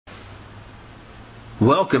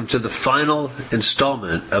Welcome to the final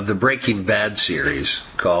installment of the Breaking Bad series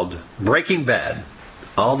called Breaking Bad,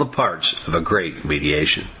 All the Parts of a Great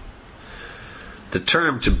Mediation. The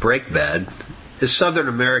term to break bad is Southern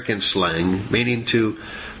American slang meaning to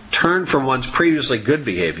turn from one's previously good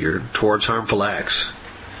behavior towards harmful acts.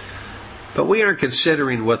 But we aren't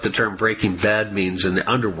considering what the term breaking bad means in the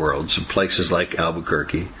underworlds of places like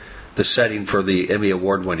Albuquerque, the setting for the Emmy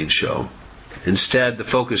Award-winning show. Instead, the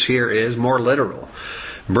focus here is more literal,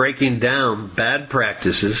 breaking down bad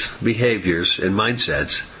practices, behaviors, and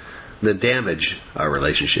mindsets that damage our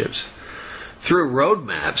relationships through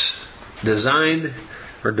roadmaps designed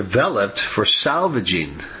or developed for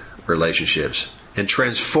salvaging relationships and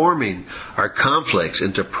transforming our conflicts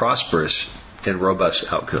into prosperous and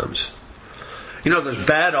robust outcomes. You know, there's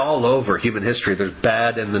bad all over human history. There's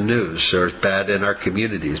bad in the news. There's bad in our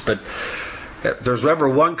communities. But if there's ever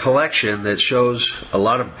one collection that shows a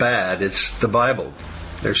lot of bad, it's the Bible.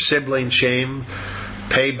 There's sibling shame,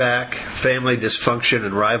 payback, family dysfunction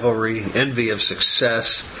and rivalry, envy of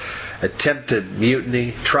success, attempted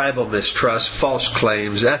mutiny, tribal mistrust, false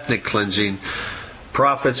claims, ethnic cleansing,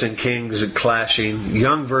 prophets and kings and clashing,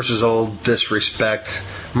 young versus old disrespect,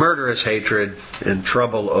 murderous hatred, and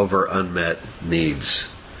trouble over unmet needs.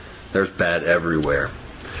 There's bad everywhere.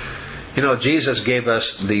 You know, Jesus gave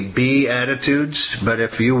us the Beatitudes, but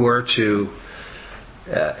if you were to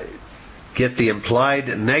get the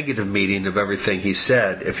implied negative meaning of everything he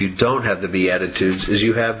said, if you don't have the Beatitudes, is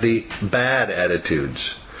you have the bad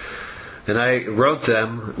attitudes. And I wrote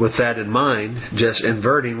them with that in mind, just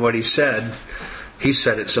inverting what he said. He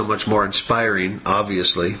said it so much more inspiring,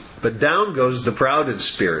 obviously. But down goes the proud in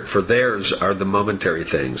spirit, for theirs are the momentary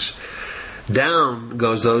things. Down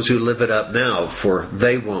goes those who live it up now, for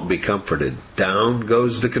they won't be comforted. Down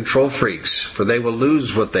goes the control freaks, for they will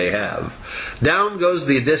lose what they have. Down goes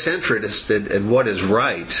the disinterested in what is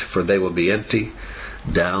right, for they will be empty.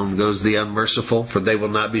 Down goes the unmerciful, for they will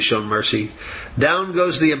not be shown mercy. Down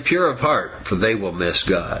goes the impure of heart, for they will miss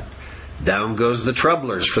God. Down goes the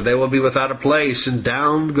troublers, for they will be without a place. And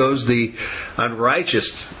down goes the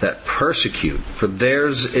unrighteous that persecute, for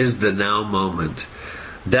theirs is the now moment.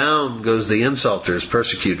 Down goes the insulters,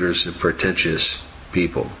 persecutors, and pretentious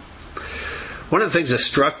people. One of the things that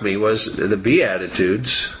struck me was the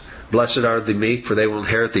Beatitudes. Blessed are the meek, for they will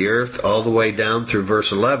inherit the earth, all the way down through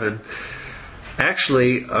verse 11,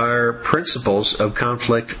 actually are principles of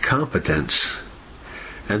conflict competence.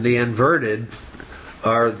 And the inverted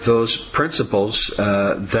are those principles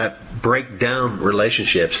that break down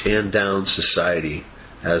relationships and down society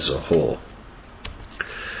as a whole.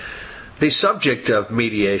 The subject of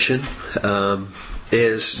mediation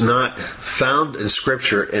is not found in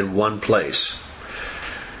Scripture in one place.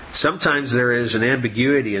 Sometimes there is an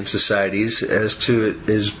ambiguity in societies as to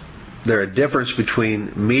is there a difference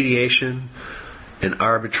between mediation and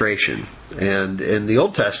arbitration. And in the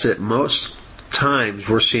Old Testament, most times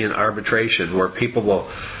we're seeing arbitration where people will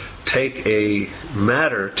take a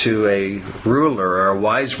matter to a ruler or a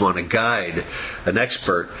wise one, a guide, an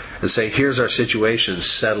expert, and say, here's our situation,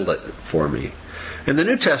 settle it for me. In the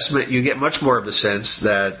New Testament, you get much more of a sense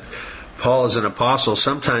that Paul as an apostle,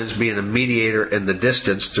 sometimes being a mediator in the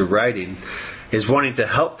distance through writing, is wanting to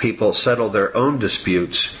help people settle their own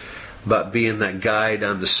disputes, but being that guide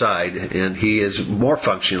on the side, and he is more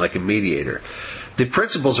functioning like a mediator. The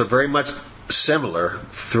principles are very much similar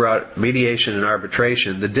throughout mediation and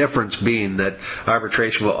arbitration, the difference being that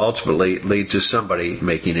arbitration will ultimately lead to somebody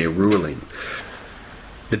making a ruling.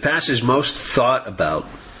 The passage most thought about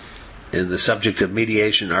in the subject of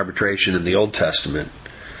mediation and arbitration in the Old Testament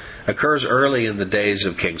occurs early in the days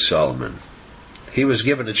of King Solomon. He was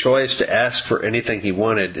given a choice to ask for anything he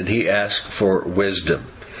wanted, and he asked for wisdom.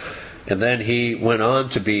 And then he went on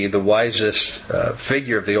to be the wisest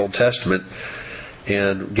figure of the Old Testament,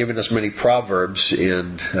 and giving us many proverbs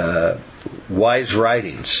and wise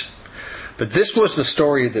writings. But this was the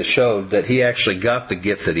story that showed that he actually got the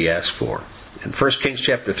gift that he asked for. In 1 Kings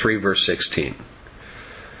chapter 3, verse 16.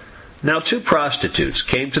 Now 2 prostitutes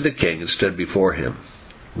came to the king and stood before him.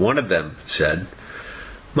 One of them said,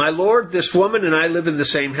 "My lord, this woman and I live in the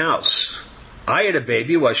same house. I had a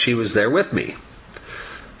baby while she was there with me.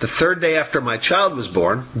 The third day after my child was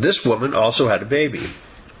born, this woman also had a baby.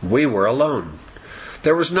 We were alone.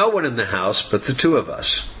 There was no one in the house but the two of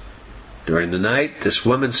us. During the night, this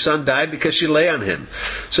woman's son died because she lay on him.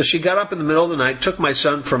 So she got up in the middle of the night, took my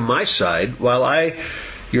son from my side, while I,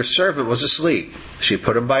 your servant, was asleep. She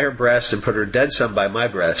put him by her breast and put her dead son by my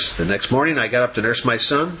breast. The next morning I got up to nurse my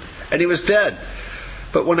son, and he was dead.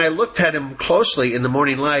 But when I looked at him closely in the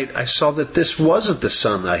morning light, I saw that this wasn't the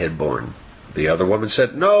son I had born. The other woman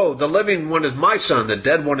said, "No, the living one is my son, the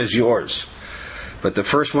dead one is yours." But the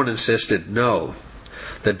first one insisted, "No,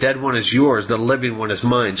 the dead one is yours, the living one is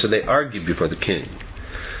mine." So they argued before the king.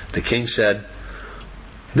 The king said,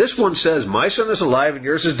 "This one says, my son is alive and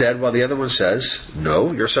yours is dead, while the other one says,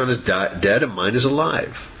 no, your son is dead and mine is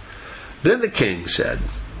alive." Then the king said,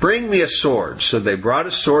 "Bring me a sword." So they brought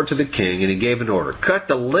a sword to the king, and he gave an order: "Cut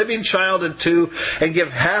the living child in two and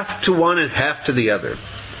give half to one and half to the other."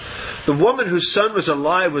 The woman whose son was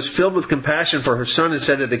alive was filled with compassion for her son and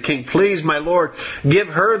said to the king, "Please, my lord, give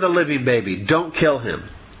her the living baby. Don't kill him."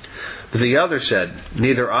 But the other said,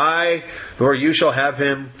 "Neither I nor you shall have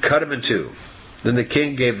him. Cut him in two." Then the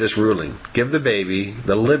king gave this ruling: "Give the baby,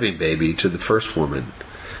 the living baby, to the first woman.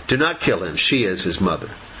 Do not kill him. She is his mother."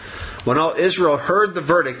 When all Israel heard the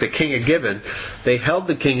verdict the king had given, they held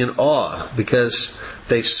the king in awe, because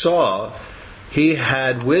they saw he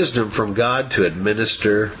had wisdom from God to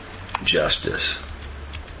administer justice.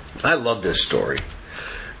 I love this story.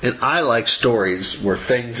 And I like stories where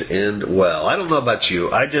things end well. I don't know about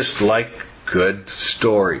you. I just like good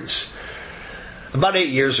stories. About 8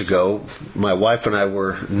 years ago, my wife and I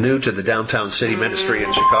were new to the downtown city ministry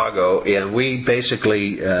in Chicago, and we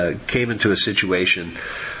basically came into a situation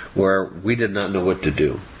where we did not know what to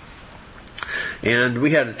do. And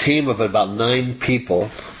we had a team of about 9 people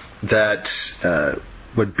that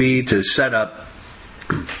would be to set up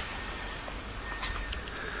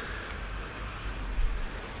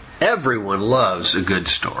Everyone loves a good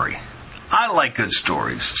story. I like good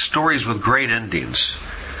stories. Stories with great endings.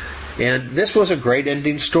 And this was a great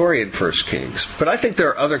ending story in 1 Kings. But I think there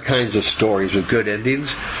are other kinds of stories with good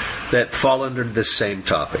endings that fall under this same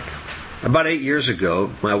topic. About 8 years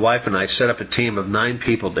ago, my wife and I set up a team of 9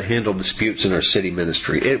 people to handle disputes in our city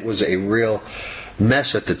ministry. It was a real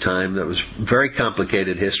mess at the time. That was very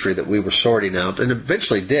complicated history that we were sorting out, and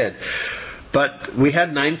eventually did. But we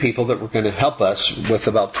had 9 people that were going to help us with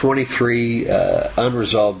about 23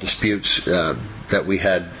 unresolved disputes that we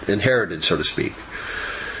had inherited, so to speak.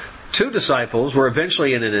 2 disciples were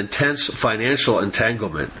eventually in an intense financial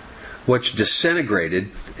entanglement, which disintegrated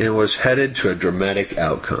and was headed to a dramatic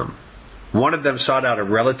outcome. One of them sought out a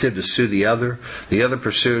relative to sue the other. The other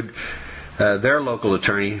pursued their local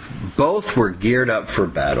attorney. Both were geared up for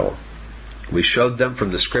battle. We showed them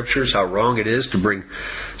from the scriptures how wrong it is to bring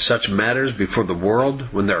such matters before the world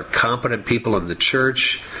when there are competent people in the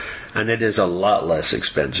church, and it is a lot less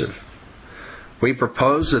expensive. We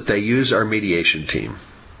proposed that they use our mediation team.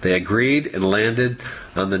 They agreed and landed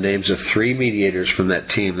on the names of 3 mediators from that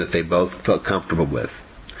team that they both felt comfortable with.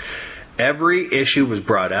 Every issue was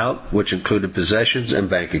brought out, which included possessions and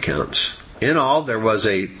bank accounts. In all, there was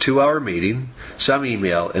a 2-hour meeting, some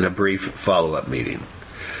email, and a brief follow-up meeting.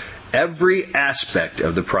 Every aspect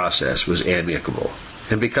of the process was amicable.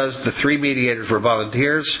 And because the 3 mediators were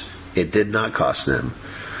volunteers, it did not cost them.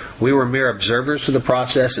 We were mere observers to the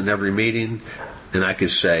process in every meeting, and I could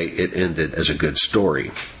say it ended as a good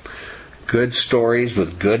story. Good stories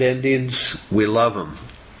with good endings, we love them.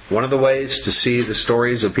 One of the ways to see the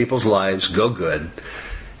stories of people's lives go good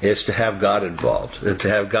is to have God involved, and to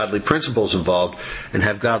have godly principles involved, and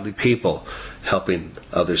have godly people helping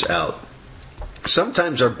others out.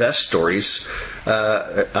 Sometimes our best stories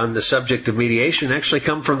on the subject of mediation actually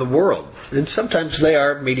come from the world. And sometimes they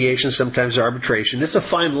are mediation, sometimes arbitration. It's a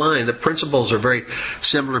fine line. The principles are very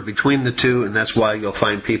similar between the two, and that's why you'll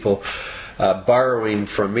find people borrowing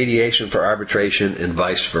from mediation for arbitration and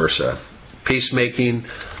vice versa. Peacemaking,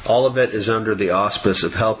 all of it is under the auspice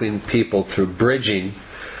of helping people through bridging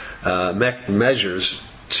measures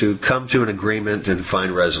to come to an agreement and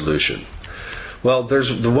find resolution. Well,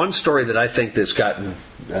 there's the one story that I think that's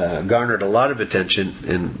garnered a lot of attention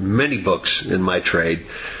in many books in my trade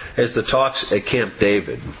is the talks at Camp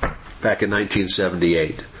David back in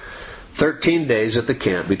 1978. 13 days at the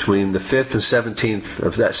camp between the 5th and 17th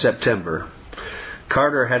of that September,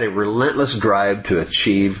 Carter had a relentless drive to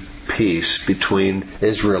achieve peace between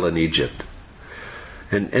Israel and Egypt.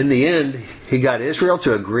 And in the end, he got Israel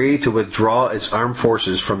to agree to withdraw its armed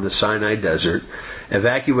forces from the Sinai Desert,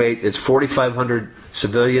 evacuate its 4,500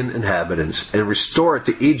 civilian inhabitants, and restore it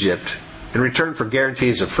to Egypt in return for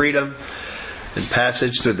guarantees of freedom and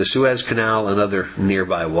passage through the Suez Canal and other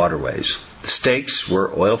nearby waterways. The stakes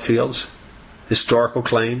were oil fields, historical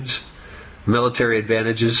claims, military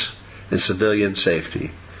advantages, and civilian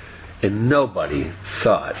safety. And nobody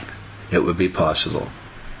thought it would be possible.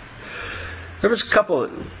 There was a couple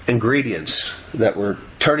of ingredients that were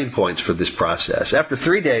turning points for this process. After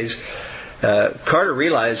 3 days, Carter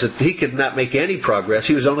realized that he could not make any progress.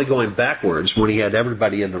 He was only going backwards when he had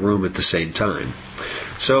everybody in the room at the same time.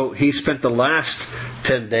 So he spent the last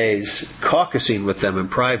 10 days caucusing with them in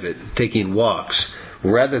private, taking walks,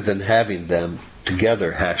 rather than having them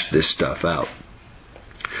together hash this stuff out.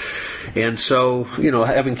 And so,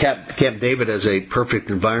 having Camp David as a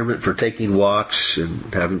perfect environment for taking walks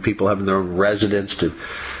and having people having their own residence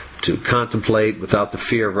to contemplate without the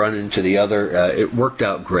fear of running into the other, it worked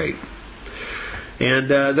out great.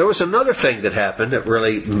 And there was another thing that happened that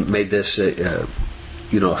really made this,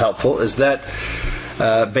 helpful, is that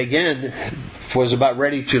Begin was about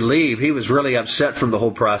ready to leave. He was really upset from the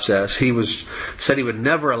whole process. He said he would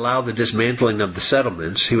never allow the dismantling of the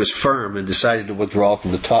settlements. He was firm and decided to withdraw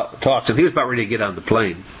from the talks, and he was about ready to get on the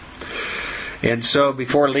plane. And so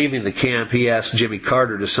before leaving the camp, he asked Jimmy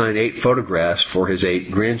Carter to sign 8 photographs for his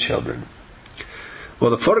 8 grandchildren. Well,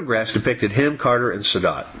 the photographs depicted him, Carter, and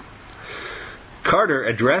Sadat. Carter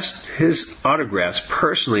addressed his autographs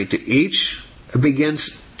personally to each of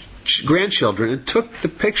Begin's grandchildren and took the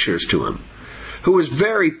pictures to him, who was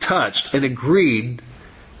very touched and agreed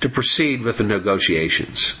to proceed with the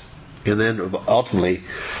negotiations. And then ultimately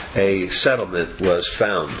a settlement was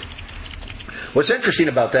found. What's interesting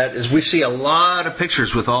about that is we see a lot of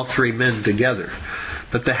pictures with all 3 men together.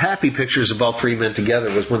 But the happy pictures of all 3 men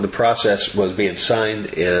together was when the process was being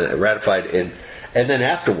signed and ratified, and then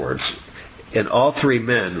afterwards. And all 3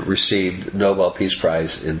 men received Nobel Peace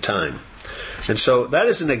Prize in time. And so that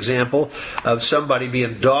is an example of somebody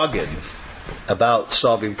being dogged about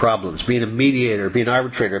solving problems, being a mediator, being an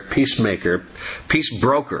arbitrator, a peacemaker, peace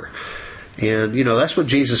broker. And, that's what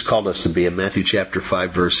Jesus called us to be in Matthew chapter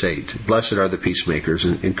 5, verse 8. Blessed are the peacemakers.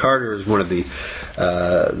 And Carter is one of the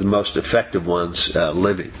most effective ones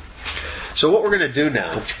living. So what we're going to do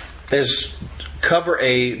now is cover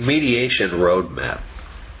a mediation roadmap,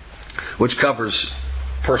 which covers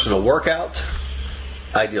personal workout,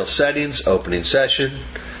 ideal settings, opening session,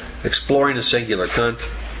 exploring a singular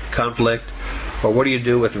conflict, or what do you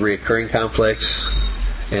do with recurring conflicts,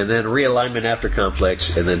 and then realignment after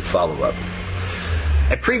conflicts, and then follow-up.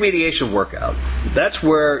 A pre-mediation workout, that's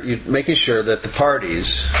where you're making sure that the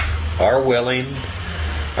parties are willing,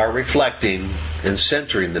 are reflecting, and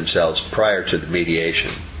centering themselves prior to the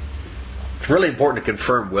mediation. It's really important to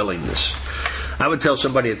confirm willingness. I would tell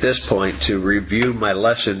somebody at this point to review my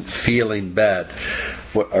lesson, Feeling Bad,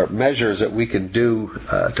 what are measures that we can do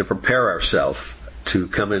to prepare ourselves to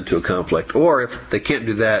come into a conflict. Or if they can't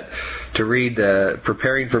do that, to read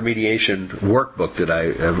Preparing for Mediation workbook that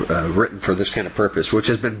I have written for this kind of purpose, which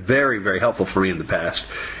has been very, very helpful for me in the past.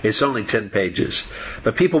 It's only 10 pages.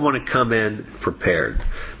 But people want to come in prepared.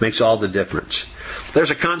 Makes all the difference.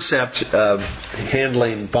 There's a concept of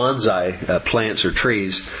handling bonsai plants or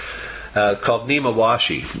trees called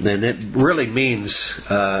Nimawashi, and it really means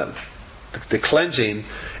the cleansing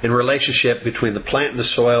in relationship between the plant and the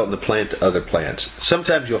soil and the plant to other plants.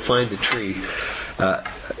 Sometimes you'll find a tree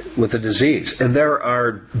with a disease, and there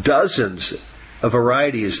are dozens of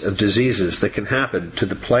varieties of diseases that can happen to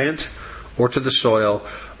the plant or to the soil,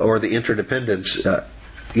 or the interdependence,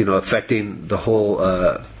 affecting the whole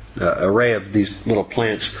array of these little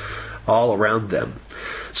plants all around them.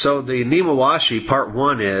 So the Nimawashi, part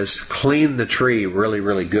 1 is clean the tree really,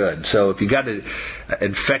 really good. So if you got an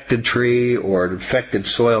infected tree or an infected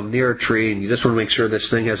soil near a tree and you just want to make sure this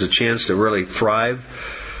thing has a chance to really thrive,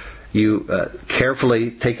 you carefully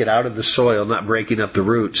take it out of the soil, not breaking up the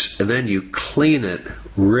roots, and then you clean it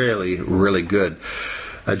really, really good.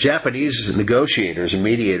 Japanese negotiators and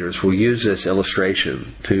mediators will use this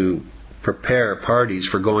illustration to prepare parties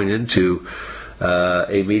for going into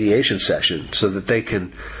a mediation session so that they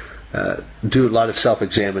can do a lot of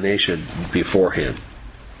self-examination beforehand.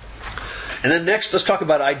 And then next, let's talk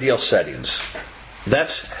about ideal settings.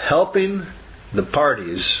 That's helping the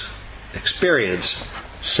parties experience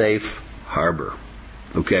safe harbor.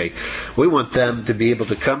 Okay? We want them to be able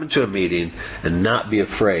to come into a meeting and not be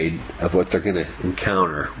afraid of what they're going to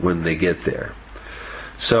encounter when they get there.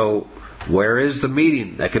 So, where is the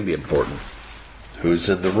meeting? That can be important. Who's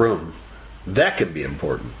in the room? That can be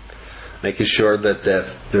important. Making sure that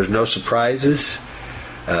there's no surprises,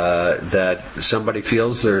 that somebody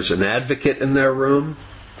feels there's an advocate in their room,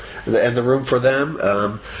 and the room for them.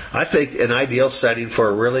 I think an ideal setting for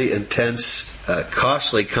a really intense,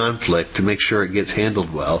 costly conflict, to make sure it gets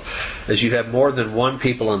handled well, is you have more than one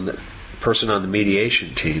person on the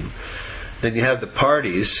mediation team. Then you have the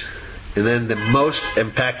parties, and then the most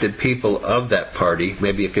impacted people of that party.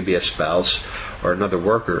 Maybe it could be a spouse or another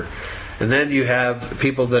worker. And then you have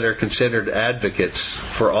people that are considered advocates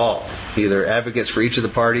for all, either advocates for each of the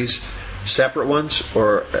parties separate ones,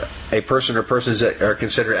 or a person or persons that are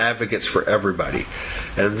considered advocates for everybody.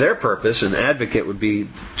 And their purpose, an advocate, would be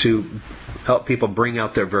to help people bring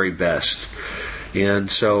out their very best.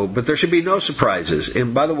 And so, but there should be no surprises.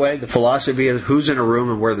 And by the way, the philosophy of who's in a room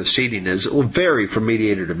and where the seating is, it will vary from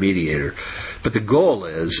mediator to mediator. But the goal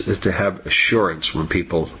is to have assurance when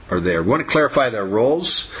people are there. We want to clarify their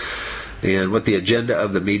roles and what the agenda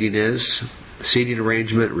of the meeting is. Seating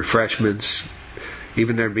arrangement, refreshments,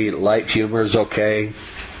 even there be light humor is okay.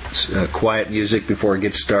 Quiet music before it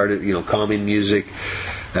gets started, calming music.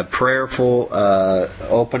 A prayerful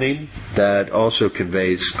opening that also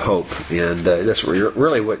conveys hope, and that's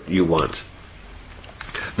really what you want.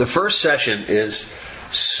 The first session is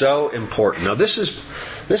so important. Now, this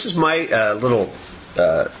is my little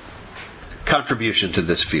contribution to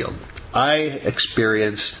this field. I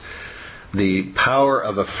experienced the power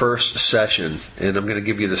of a first session, and I'm going to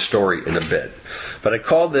give you the story in a bit. But I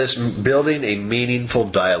call this building a meaningful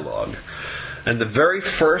dialogue. And the very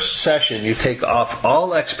first session, you take off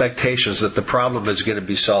all expectations that the problem is going to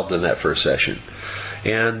be solved in that first session.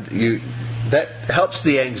 And that helps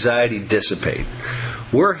the anxiety dissipate.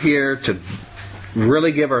 We're here to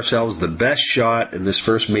really give ourselves the best shot in this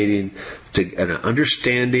first meeting to get an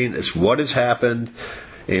understanding as what has happened,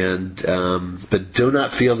 but do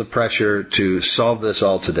not feel the pressure to solve this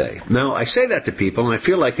all today. Now, I say that to people, and I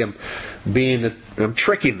feel like I'm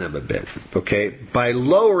tricking them a bit. Okay, by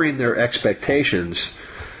lowering their expectations,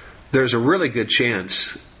 there's a really good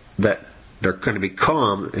chance that they're going to be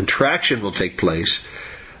calm, and traction will take place,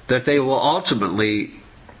 that they will ultimately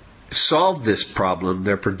solve this problem,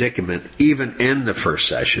 their predicament, even in the first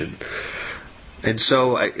session. And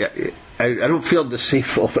so I don't feel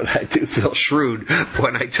deceitful, but I do feel shrewd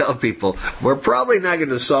when I tell people we're probably not going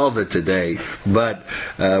to solve it today, but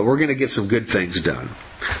we're going to get some good things done.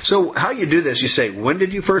 So how you do this, you say, when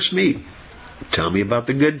did you first meet? Tell me about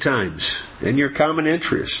the good times and your common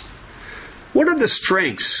interests. What are the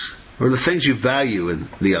strengths or the things you value in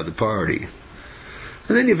the other party?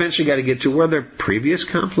 And then you eventually got to get to, were there previous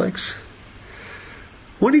conflicts?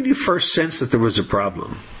 When did you first sense that there was a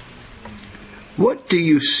problem? What do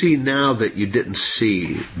you see now that you didn't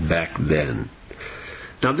see back then?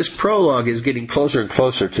 Now, this prologue is getting closer and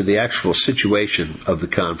closer to the actual situation of the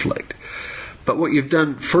conflict. But what you've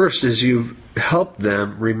done first is you've helped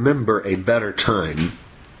them remember a better time.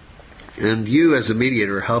 And you, as a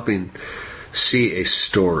mediator, are helping see a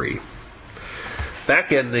story.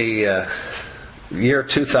 Back in the year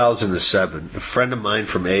 2007, a friend of mine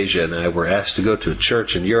from Asia and I were asked to go to a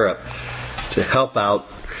church in Europe to help out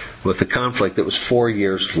with a conflict that was 4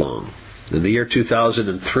 years long. In the year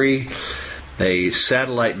 2003, a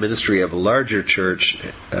satellite ministry of a larger church,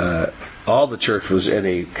 all the church was in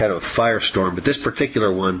a kind of firestorm, but this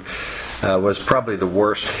particular one was probably the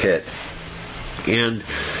worst hit. And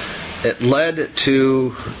it led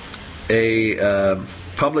to a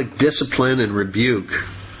public discipline and rebuke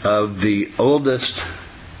of the oldest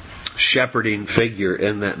shepherding figure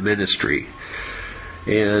in that ministry.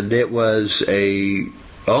 And it was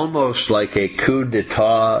almost like a coup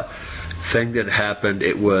d'etat thing that happened.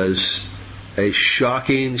 It was a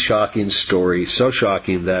shocking story, so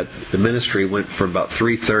shocking that the ministry went from about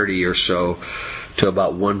 330 or so to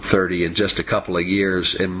about 130 in just a couple of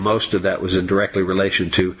years, and most of that was in directly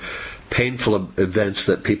relation to painful events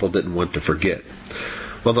that people didn't want to forget.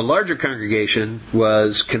 Well, the larger congregation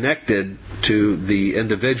was connected to the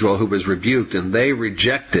individual who was rebuked, and they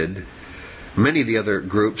rejected, many of the other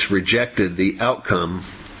groups rejected the outcome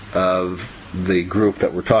of the group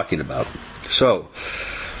that we're talking about. So,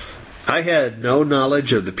 I had no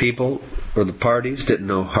knowledge of the people or the parties, didn't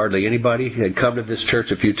know hardly anybody. I had come to this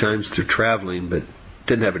church a few times through traveling, but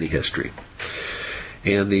didn't have any history.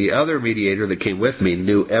 And the other mediator that came with me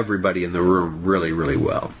knew everybody in the room really, really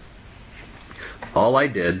well. All I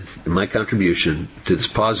did in my contribution to this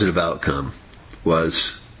positive outcome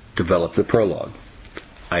was develop the prologue.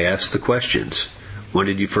 I asked the questions. When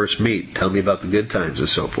did you first meet? Tell me about the good times, and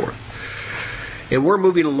so forth. And we're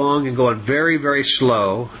moving along and going very, very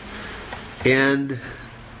slow. And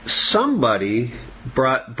somebody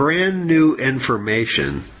brought brand new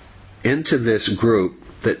information into this group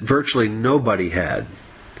that virtually nobody had.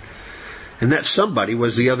 And that somebody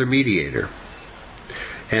was the other mediator.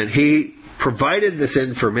 And he provided this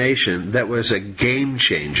information that was a game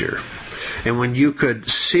changer. And when you could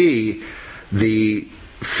see the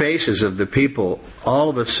faces of the people all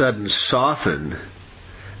of a sudden soften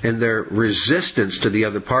in their resistance to the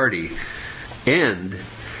other party end,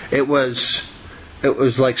 it was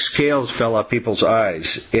like scales fell off people's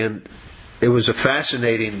eyes. And it was a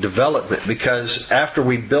fascinating development, because after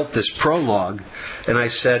we built this prologue, and I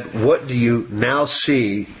said, what do you now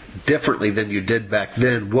see differently than you did back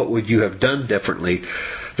then? What would you have done differently?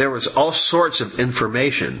 There was all sorts of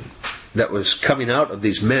information that was coming out of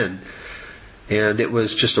these men, and it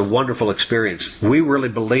was just a wonderful experience. We really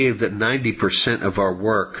believe that 90% of our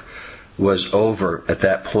work was over at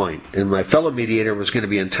that point. And my fellow mediator was going to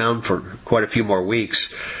be in town for quite a few more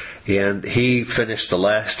weeks, and he finished the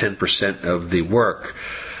last 10% of the work.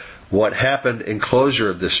 What happened in closure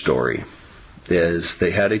of this story is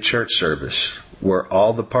they had a church service where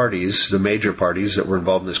all the parties, the major parties that were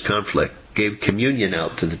involved in this conflict, gave communion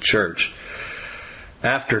out to the church.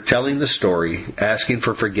 After telling the story, asking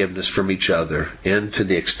for forgiveness from each other and to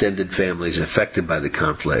the extended families affected by the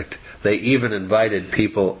conflict, they even invited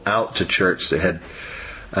people out to church that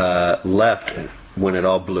had left when it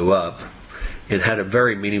all blew up, and had a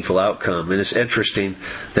very meaningful outcome. And it's interesting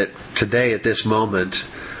that today, at this moment,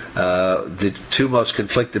 the two most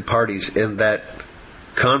conflicted parties in that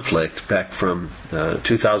conflict, back from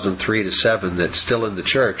 2003 to 7, that's still in the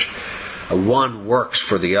church, one works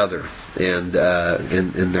for the other, and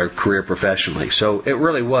in their career professionally. So it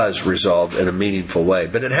really was resolved in a meaningful way.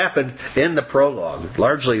 But it happened in the prologue.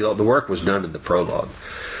 Largely, the work was done in the prologue.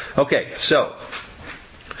 Okay, so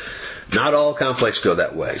not all conflicts go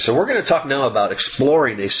that way. So we're going to talk now about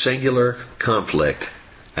exploring a singular conflict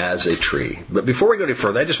as a tree. But before we go any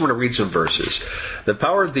further, I just want to read some verses. The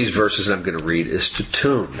power of these verses I'm going to read is to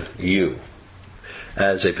tune you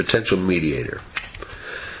as a potential mediator.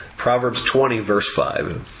 Proverbs 20, verse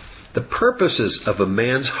 5. The purposes of a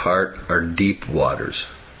man's heart are deep waters,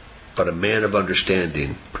 but a man of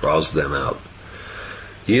understanding draws them out.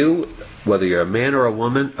 You, whether you're a man or a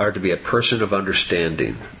woman, are to be a person of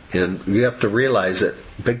understanding. And you have to realize that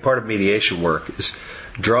a big part of mediation work is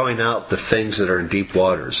drawing out the things that are in deep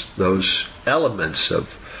waters, those elements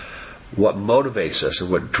of what motivates us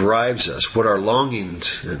and what drives us, what our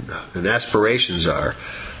longings and aspirations are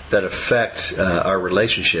that affect our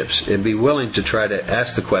relationships, and be willing to try to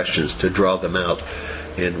ask the questions to draw them out.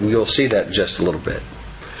 And we'll see that in just a little bit.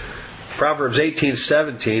 Proverbs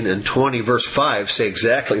 18:17 and 20 verse 5 say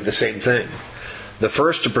exactly the same thing. The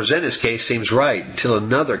first to present his case seems right until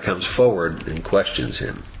another comes forward and questions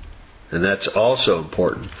him. And that's also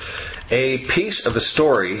important. A piece of a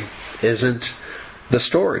story isn't the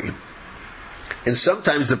story. And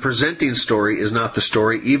sometimes the presenting story is not the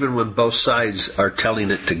story, even when both sides are telling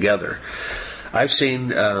it together. I've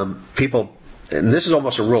seen people, and this is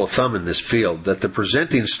almost a rule of thumb in this field, that the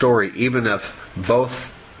presenting story, even if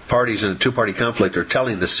both parties in a two-party conflict are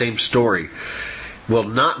telling the same story, will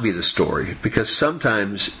not be the story, because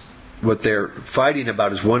sometimes what they're fighting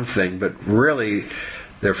about is one thing, but really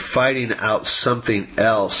they're fighting out something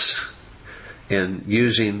else and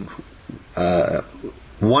using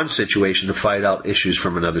one situation to fight out issues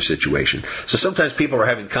from another situation. So sometimes people are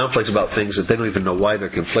having conflicts about things that they don't even know why they're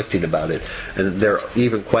conflicting about it, and they're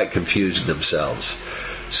even quite confused themselves.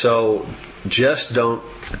 So just don't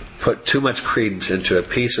put too much credence into a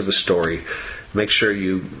piece of a story. Make sure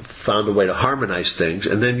you found a way to harmonize things,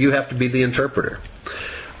 and then you have to be the interpreter.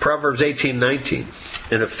 Proverbs 18:19.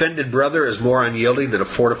 An offended brother is more unyielding than a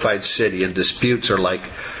fortified city, and disputes are like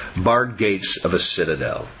barred gates of a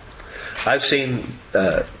citadel. I've seen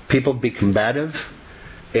people be combative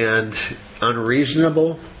and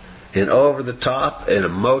unreasonable and over the top and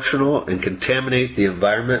emotional and contaminate the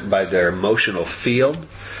environment by their emotional field.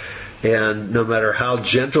 And no matter how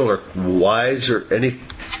gentle or wise or any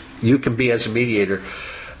you can be as a mediator,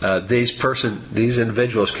 these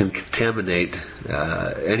individuals can contaminate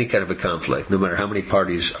any kind of a conflict, no matter how many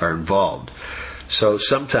parties are involved. So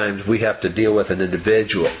sometimes we have to deal with an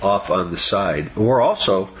individual off on the side, or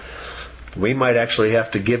also we might actually have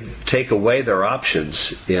to take away their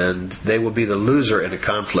options, and they will be the loser in a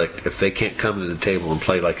conflict if they can't come to the table and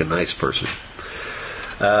play like a nice person.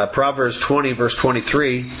 Proverbs 20 verse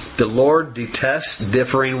 23, the Lord detests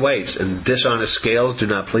differing weights, and dishonest scales do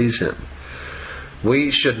not please him.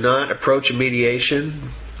 We should not approach a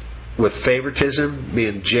mediation with favoritism,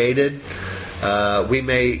 being jaded. We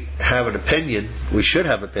may have an opinion, we should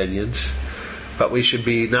have opinions, but we should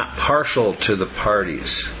be not partial to the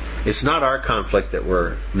parties. It's not our conflict that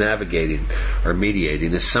we're navigating or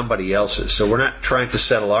mediating, it's somebody else's. So we're not trying to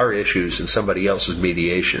settle our issues in somebody else's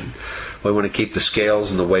mediation. We want to keep the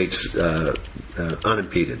scales and the weights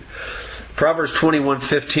unimpeded. Proverbs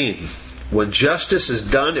 21:15. When justice is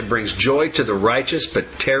done, it brings joy to the righteous,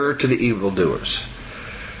 but terror to the evildoers.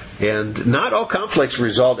 And not all conflicts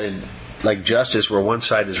result in like justice where one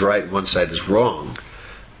side is right and one side is wrong.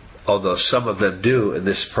 Although some of them do, and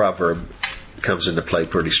this proverb comes into play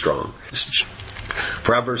pretty strong.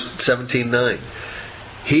 Proverbs 17:9.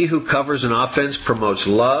 He who covers an offense promotes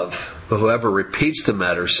love, but whoever repeats the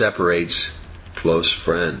matter separates close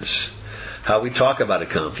friends. How we talk about a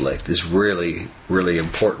conflict is really, really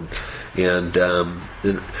important. And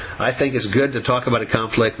I think it's good to talk about a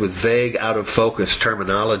conflict with vague, out-of-focus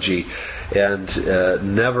terminology, and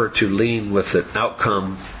never to lean with the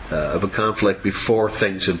outcome of a conflict before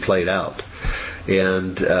things have played out.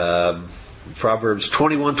 And Proverbs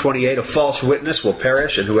 21:28, a false witness will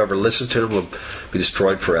perish, and whoever listens to him will be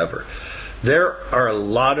destroyed forever. There are a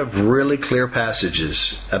lot of really clear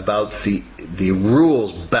passages about the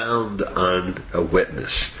rules bound on a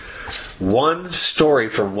witness. One story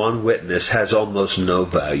from one witness has almost no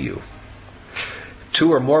value.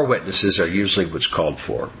 2 or more witnesses are usually what's called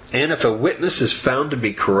for. And if a witness is found to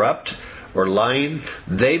be corrupt or lying,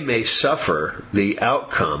 they may suffer the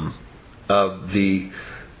outcome of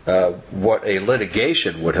what a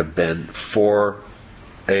litigation would have been for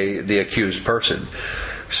the accused person.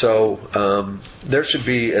 So there should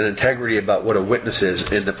be an integrity about what a witness is,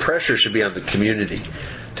 and the pressure should be on the community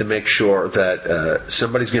to make sure that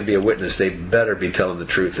somebody's going to be a witness. They better be telling the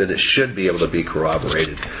truth, and it should be able to be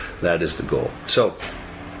corroborated. That is the goal. So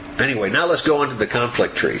anyway, now let's go on to the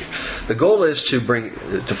conflict tree. The goal is to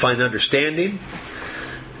find understanding,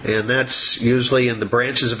 and that's usually in the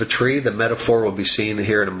branches of a tree. The metaphor will be seen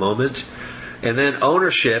here in a moment. And then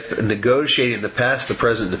ownership, negotiating the past, the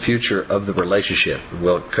present, and the future of the relationship.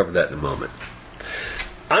 We'll cover that in a moment.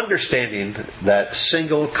 Understanding that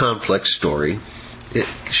single conflict story, it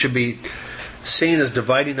should be seen as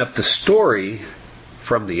dividing up the story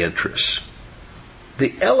from the interests.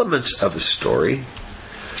 The elements of a story,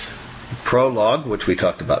 prologue, which we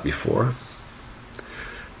talked about before,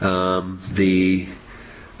 the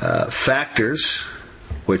factors,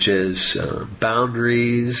 which is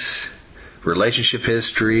boundaries, relationship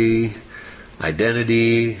history,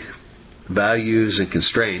 identity, values, and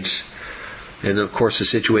constraints, and of course the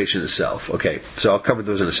situation itself. Okay, so I'll cover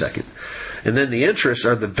those in a second. And then the interests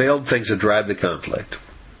are the veiled things that drive the conflict.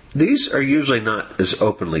 These are usually not as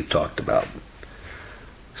openly talked about.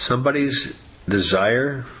 Somebody's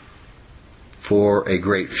desire for a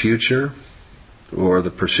great future, or the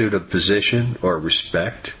pursuit of position, or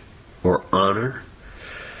respect, or honor,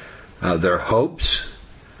 their hopes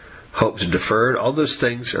deferred, all those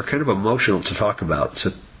things are kind of emotional to talk about.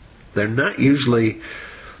 So they're not usually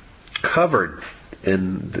covered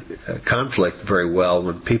in conflict very well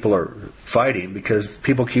when people are fighting, because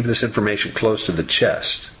people keep this information close to the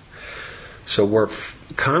chest. So where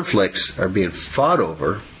conflicts are being fought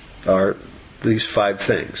over are these 5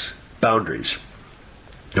 things. Boundaries.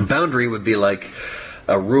 A boundary would be like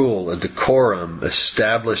a rule, a decorum,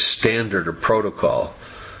 established standard or protocol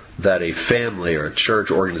that a family or a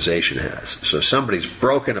church organization has. So if somebody's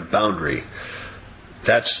broken a boundary,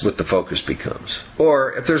 that's what the focus becomes.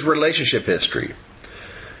 Or if there's relationship history,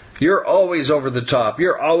 you're always over the top,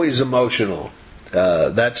 you're always emotional.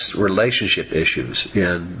 That's relationship issues.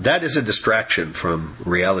 And that is a distraction from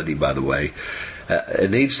reality, by the way.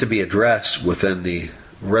 It needs to be addressed within the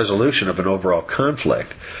resolution of an overall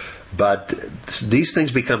conflict. But these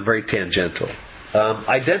things become very tangential.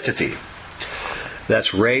 Identity.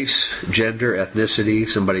 That's race, gender, ethnicity,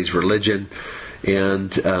 somebody's religion,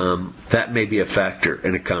 and that may be a factor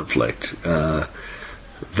in a conflict.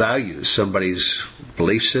 Values, somebody's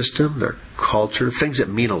belief system, their culture, things that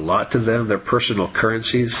mean a lot to them, their personal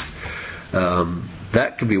currencies.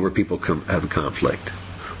 That could be where people have a conflict.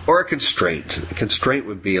 Or a constraint. A constraint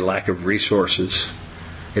would be a lack of resources.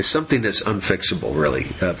 It's something that's unfixable,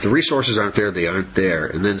 really. If the resources aren't there, they aren't there,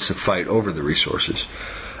 and then it's a fight over the resources.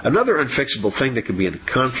 Another unfixable thing that could be in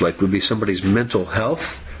conflict would be somebody's mental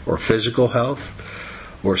health or physical health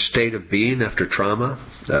or state of being after trauma.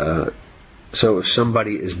 So if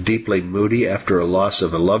somebody is deeply moody after a loss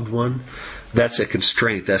of a loved one, that's a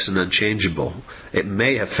constraint, that's an unchangeable. It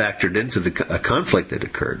may have factored into a conflict that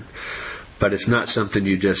occurred, but it's not something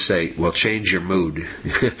you just say, well, change your mood.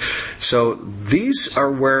 So these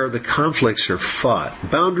are where the conflicts are fought.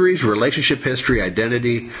 Boundaries, relationship history,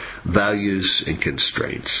 identity, values, and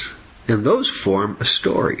constraints. And those form a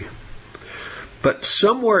story. But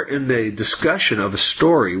somewhere in the discussion of a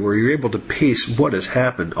story where you're able to piece what has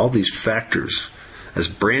happened, all these factors as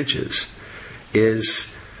branches,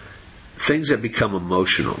 is things that become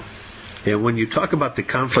emotional. And when you talk about the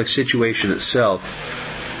conflict situation itself,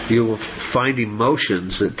 you will find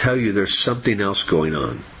emotions that tell you there's something else going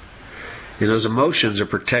on. And those emotions are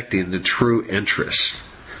protecting the true interests.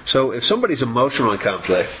 So if somebody's emotional in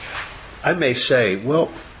conflict, I may say,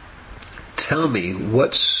 well, tell me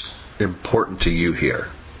what's important to you here.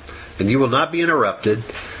 and you will not be interrupted.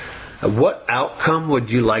 What outcome would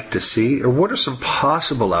you like to see? Or what are some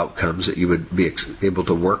possible outcomes that you would be able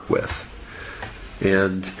to work with?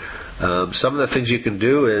 And some of the things you can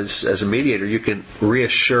do is, as a mediator, you can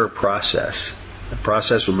reassure process. The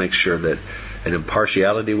process will make sure that an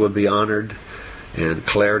impartiality will be honored, and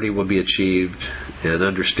clarity will be achieved, and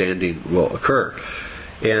understanding will occur.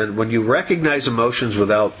 And when you recognize emotions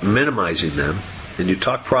without minimizing them, and you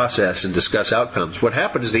talk process and discuss outcomes, what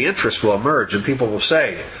happens is the interest will emerge, and people will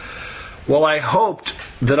say, well, I hoped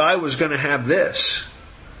that I was going to have this,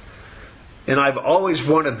 and I've always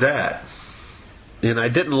wanted that, and I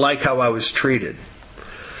didn't like how I was treated.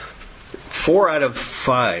 4 out of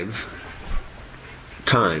 5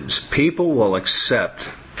 times, people will accept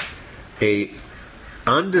a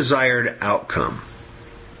undesired outcome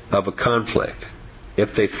of a conflict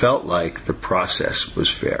if they felt like the process was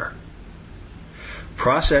fair.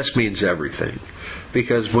 Process means everything,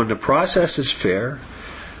 because when the process is fair,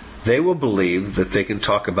 they will believe that they can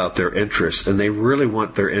talk about their interests, and they really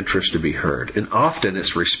want their interests to be heard. And often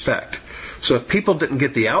it's respect. So if people didn't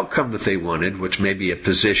get the outcome that they wanted, which may be a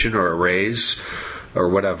position or a raise or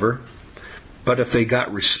whatever, but if they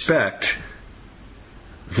got respect,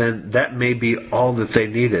 then that may be all that they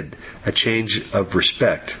needed, a change of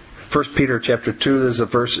respect. 1 Peter chapter 2, there's a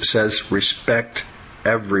verse that says, respect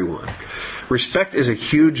everyone. Respect is a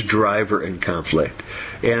huge driver in conflict,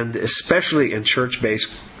 and especially in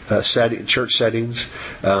church-based church settings,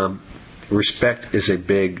 respect is a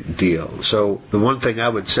big deal. So the one thing I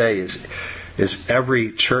would say is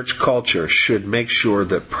every church culture should make sure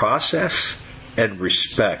that process and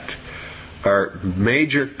respect are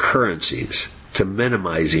major currencies to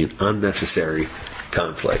minimizing unnecessary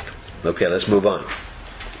conflict. Okay, let's move on.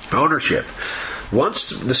 Ownership. Once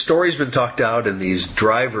the story's been talked out and these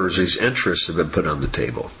drivers, these interests have been put on the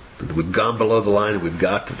table, and we've gone below the line and we've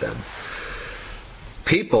got to them,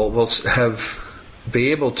 people will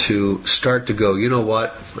be able to start to go, you know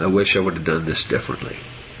what, I wish I would have done this differently.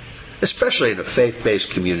 Especially in a faith-based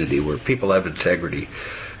community where people have integrity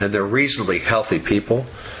and they're reasonably healthy people,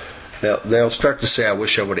 they'll start to say, I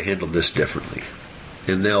wish I would have handled this differently.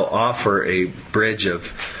 And they'll offer a bridge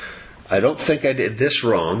of, I don't think I did this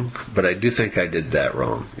wrong, but I do think I did that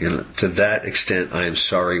wrong. And to that extent, I am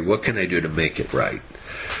sorry. What can I do to make it right?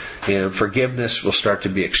 And forgiveness will start to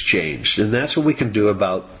be exchanged. And that's what we can do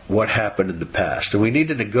about what happened in the past. And we need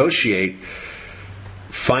to negotiate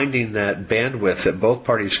finding that bandwidth that both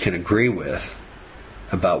parties can agree with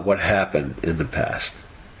about what happened in the past.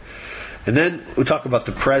 And then we talk about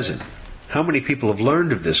the present. How many people have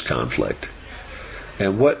learned of this conflict?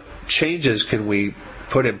 And what changes can we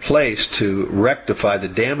put in place to rectify the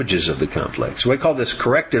damages of the conflict? So we call this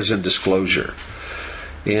correctives and disclosure.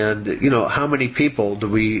 And, how many people do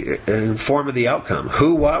we inform of the outcome?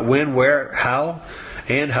 Who, what, when, where, how,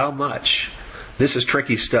 and how much? This is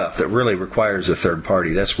tricky stuff that really requires a third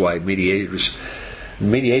party. That's why mediations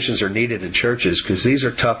are needed in churches, because these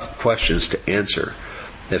are tough questions to answer.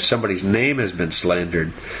 If somebody's name has been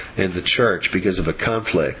slandered in the church because of a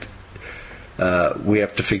conflict, we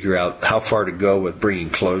have to figure out how far to go with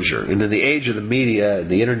bringing closure. And in the age of the media and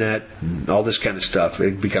the internet and all this kind of stuff,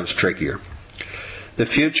 it becomes trickier. The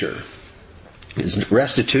future. Does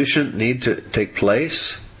restitution need to take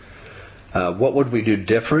place? What would we do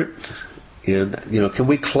different? And, can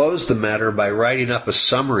we close the matter by writing up a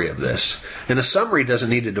summary of this? And a summary doesn't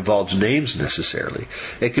need to divulge names necessarily.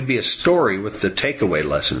 It could be a story with the takeaway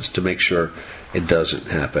lessons to make sure it doesn't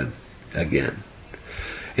happen again.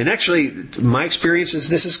 And actually, my experience is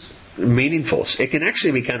this is meaningful. It can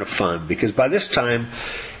actually be kind of fun, because by this time,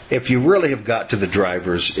 if you really have got to the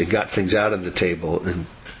drivers, it got things out on the table, and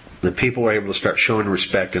the people are able to start showing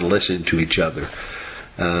respect and listening to each other.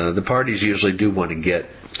 The parties usually do want to get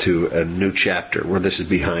to a new chapter where this is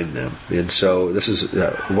behind them. And so this is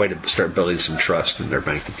a way to start building some trust in their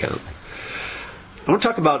bank account. I want to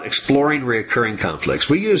talk about exploring reoccurring conflicts.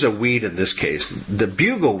 We use a weed in this case. The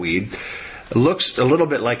bugle weed looks a little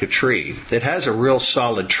bit like a tree. It has a real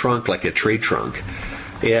solid trunk like a tree trunk.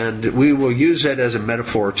 And we will use it as a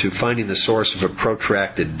metaphor to finding the source of a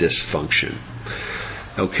protracted dysfunction.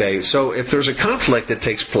 Okay, so if there's a conflict that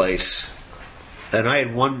takes place, and I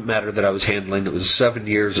had one matter that I was handling, it was 7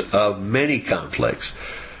 years of many conflicts.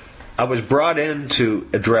 I was brought in to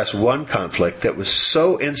address one conflict that was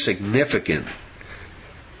so insignificant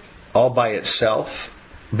all by itself,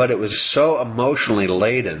 but it was so emotionally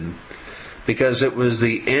laden because it was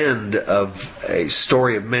the end of a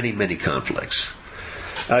story of many, many conflicts.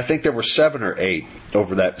 I think there were 7 or 8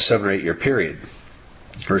 over that 7 or 8 year period,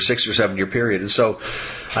 or 6 or 7 year period. And so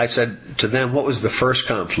I said to them, what was the first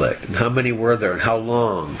conflict? And how many were there? And how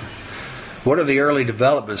long? What are the early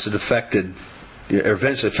developments that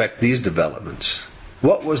events that affect these developments?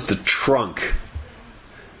 What was the trunk,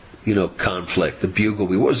 conflict, the bugle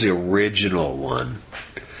wheel? What was the original one?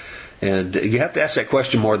 And you have to ask that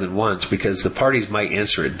question more than once because the parties might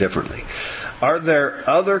answer it differently. Are there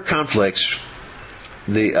other conflicts,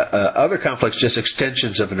 other conflicts just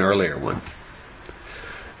extensions of an earlier one?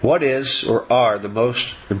 What is or are the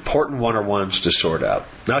most important one-on-ones to sort out?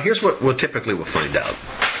 Now here's what we'll typically find out,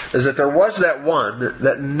 is that there was that one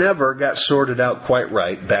that never got sorted out quite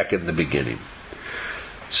right back in the beginning.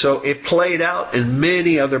 So it played out in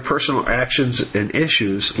many other personal actions and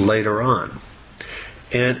issues later on,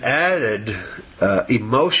 and added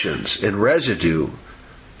emotions and residue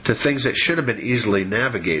to things that should have been easily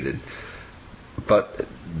navigated, but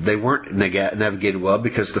they weren't navigated well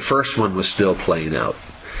because the first one was still playing out.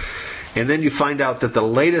 And then you find out that the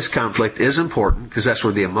latest conflict is important because that's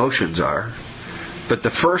where the emotions are, but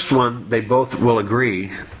the first one, they both will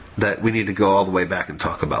agree that we need to go all the way back and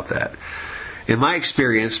talk about that. In my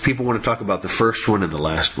experience, people want to talk about the first one and the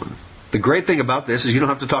last one. The great thing about this is you don't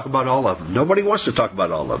have to talk about all of them. Nobody wants to talk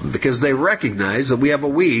about all of them because they recognize that we have a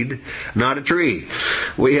weed, not a tree.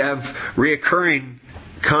 We have reoccurring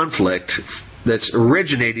conflict that's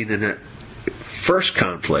originating in a first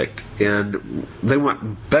conflict, and they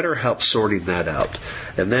want better help sorting that out.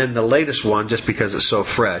 And then the latest one, just because it's so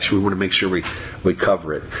fresh, we want to make sure we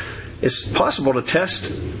cover it. It's possible to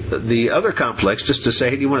test the other conflicts just to say,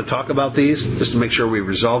 hey, do you want to talk about these? Just to make sure we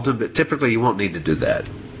resolved them, but typically you won't need to do that.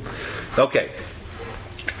 Okay,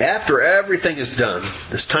 after everything is done,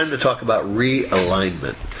 it's time to talk about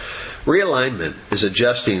realignment. Realignment is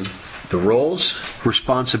adjusting the roles,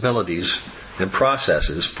 responsibilities, and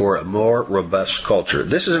processes for a more robust culture.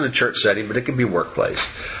 This is in a church setting, but it can be workplace.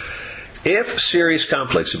 If serious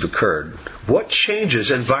conflicts have occurred, what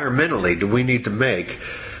changes environmentally do we need to make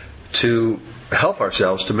to help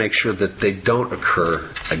ourselves to make sure that they don't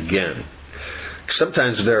occur again?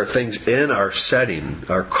 Sometimes there are things in our setting,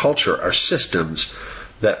 our culture, our systems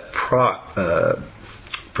that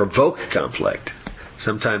provoke conflict.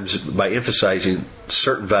 Sometimes by emphasizing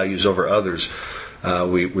certain values over others,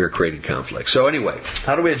 we're creating conflict. So anyway,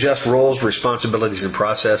 how do we adjust roles, responsibilities, and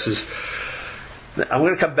processes? I'm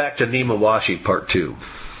going to come back to Nimawashi Part 2.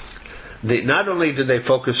 Not only do they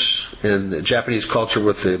focus in the Japanese culture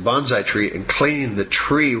with the bonsai tree and cleaning the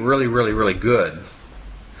tree really, really, really good,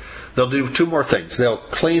 they'll do two more things. They'll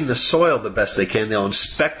clean the soil the best they can. They'll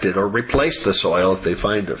inspect it or replace the soil if they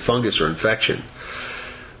find a fungus or infection.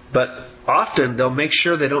 But often they'll make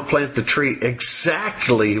sure they don't plant the tree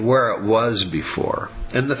exactly where it was before.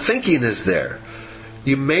 And the thinking is there.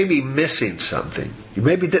 You may be missing something. You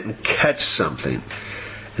maybe didn't catch something.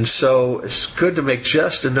 And so it's good to make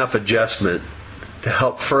just enough adjustment to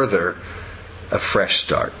help further a fresh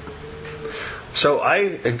start. So I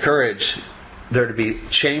encourage there to be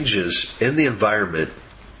changes in the environment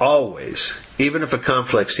always, even if a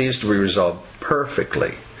conflict seems to be resolved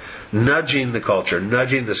perfectly. Nudging the culture,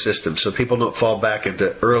 nudging the system so people don't fall back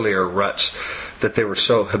into earlier ruts that they were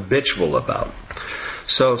so habitual about.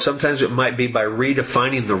 So sometimes it might be by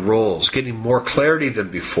redefining the roles, getting more clarity than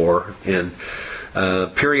before in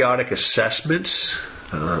periodic assessments,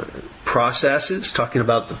 processes, talking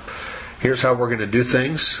about here's how we're going to do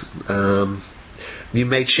things. You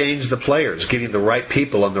may change the players, getting the right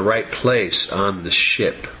people in the right place on the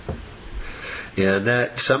ship. And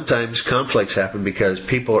that sometimes conflicts happen because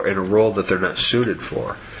people are in a role that they're not suited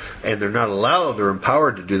for. And they're not allowed or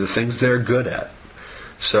empowered to do the things they're good at.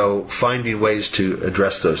 So finding ways to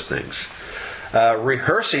address those things.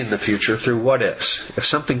 Rehearsing the future through what ifs. If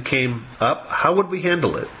something came up, how would we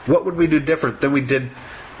handle it? What would we do different than we did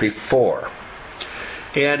before?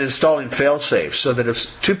 And installing fail-safes so that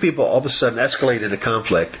if two people all of a sudden escalate into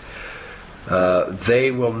conflict,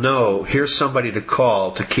 they will know, here's somebody to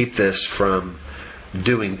call to keep this from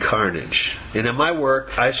doing carnage. And in my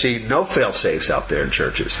work, I see no fail-safes out there in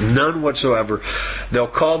churches. None whatsoever. They'll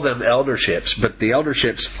call them elderships, but the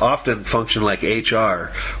elderships often function like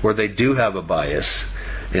HR, where they do have a bias,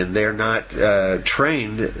 and they're not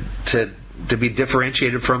trained to be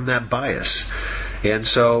differentiated from that bias. And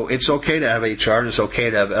so it's okay to have HR, and it's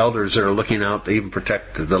okay to have elders that are looking out to even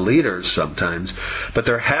protect the leaders sometimes. But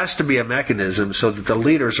there has to be a mechanism so that the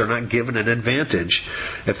leaders are not given an advantage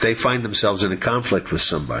if they find themselves in a conflict with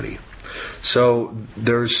somebody. So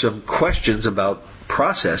there's some questions about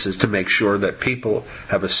processes to make sure that people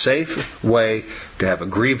have a safe way to have a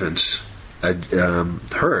grievance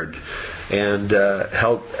heard and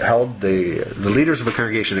held the leaders of a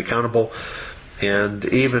congregation accountable, and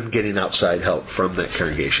even getting outside help from that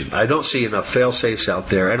congregation. I don't see enough fail-safes out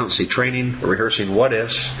there. I don't see training or rehearsing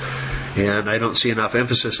what-ifs. And I don't see enough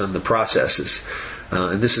emphasis on the processes.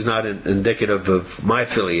 And this is not indicative of my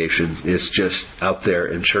affiliation. It's just out there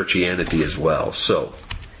in churchianity as well. So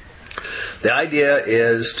the idea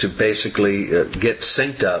is to basically get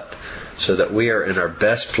synced up so that we are in our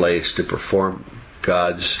best place to perform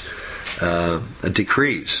God's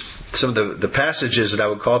decrees. Some of the passages that I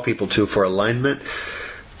would call people to for alignment,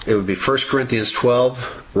 it would be 1 Corinthians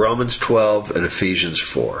 12, Romans 12, and Ephesians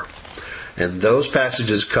 4. And those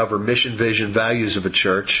passages cover mission, vision, values of a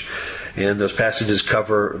church. And those passages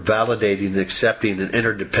cover validating and accepting and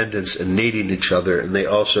interdependence and needing each other. And they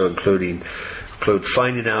also include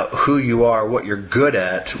finding out who you are, what you're good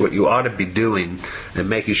at, what you ought to be doing, and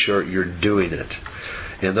making sure you're doing it.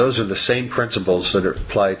 And those are the same principles that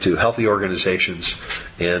apply to healthy organizations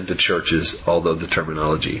and to churches, although the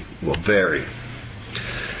terminology will vary.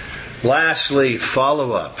 Lastly,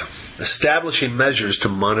 follow up. Establishing measures to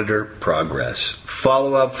monitor progress.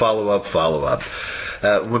 Follow up, follow up, follow up.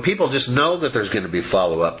 When people just know that there's going to be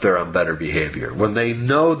follow-up, they're on better behavior. When they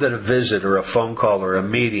know that a visit or a phone call or a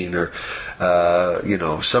meeting or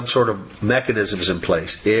some sort of mechanism is in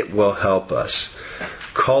place, it will help us.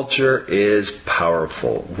 Culture is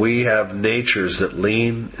powerful. We have natures that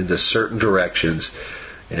lean into certain directions,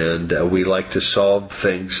 and we like to solve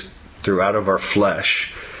things throughout of our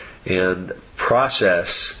flesh. And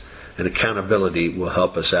process and accountability will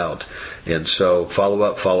help us out. And so follow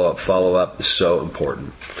up is so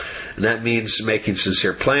important. And that means making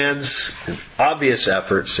sincere plans and obvious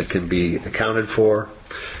efforts that can be accounted for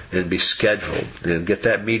and be scheduled. And get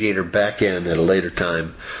that mediator back in at a later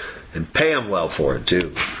time and pay them well for it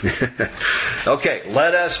too. Okay,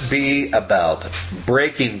 let us be about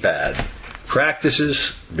breaking bad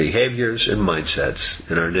practices, behaviors, and mindsets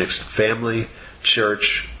in our next family,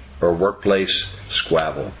 church, or workplace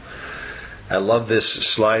squabble. I love this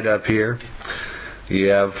slide up here. You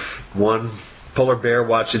have one polar bear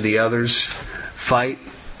watching the others fight.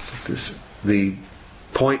 The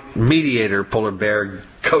point mediator polar bear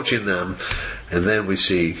coaching them. And then we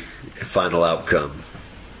see a final outcome.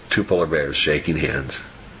 2 polar bears shaking hands.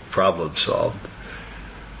 Problem solved.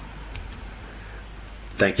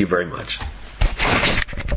 Thank you very much.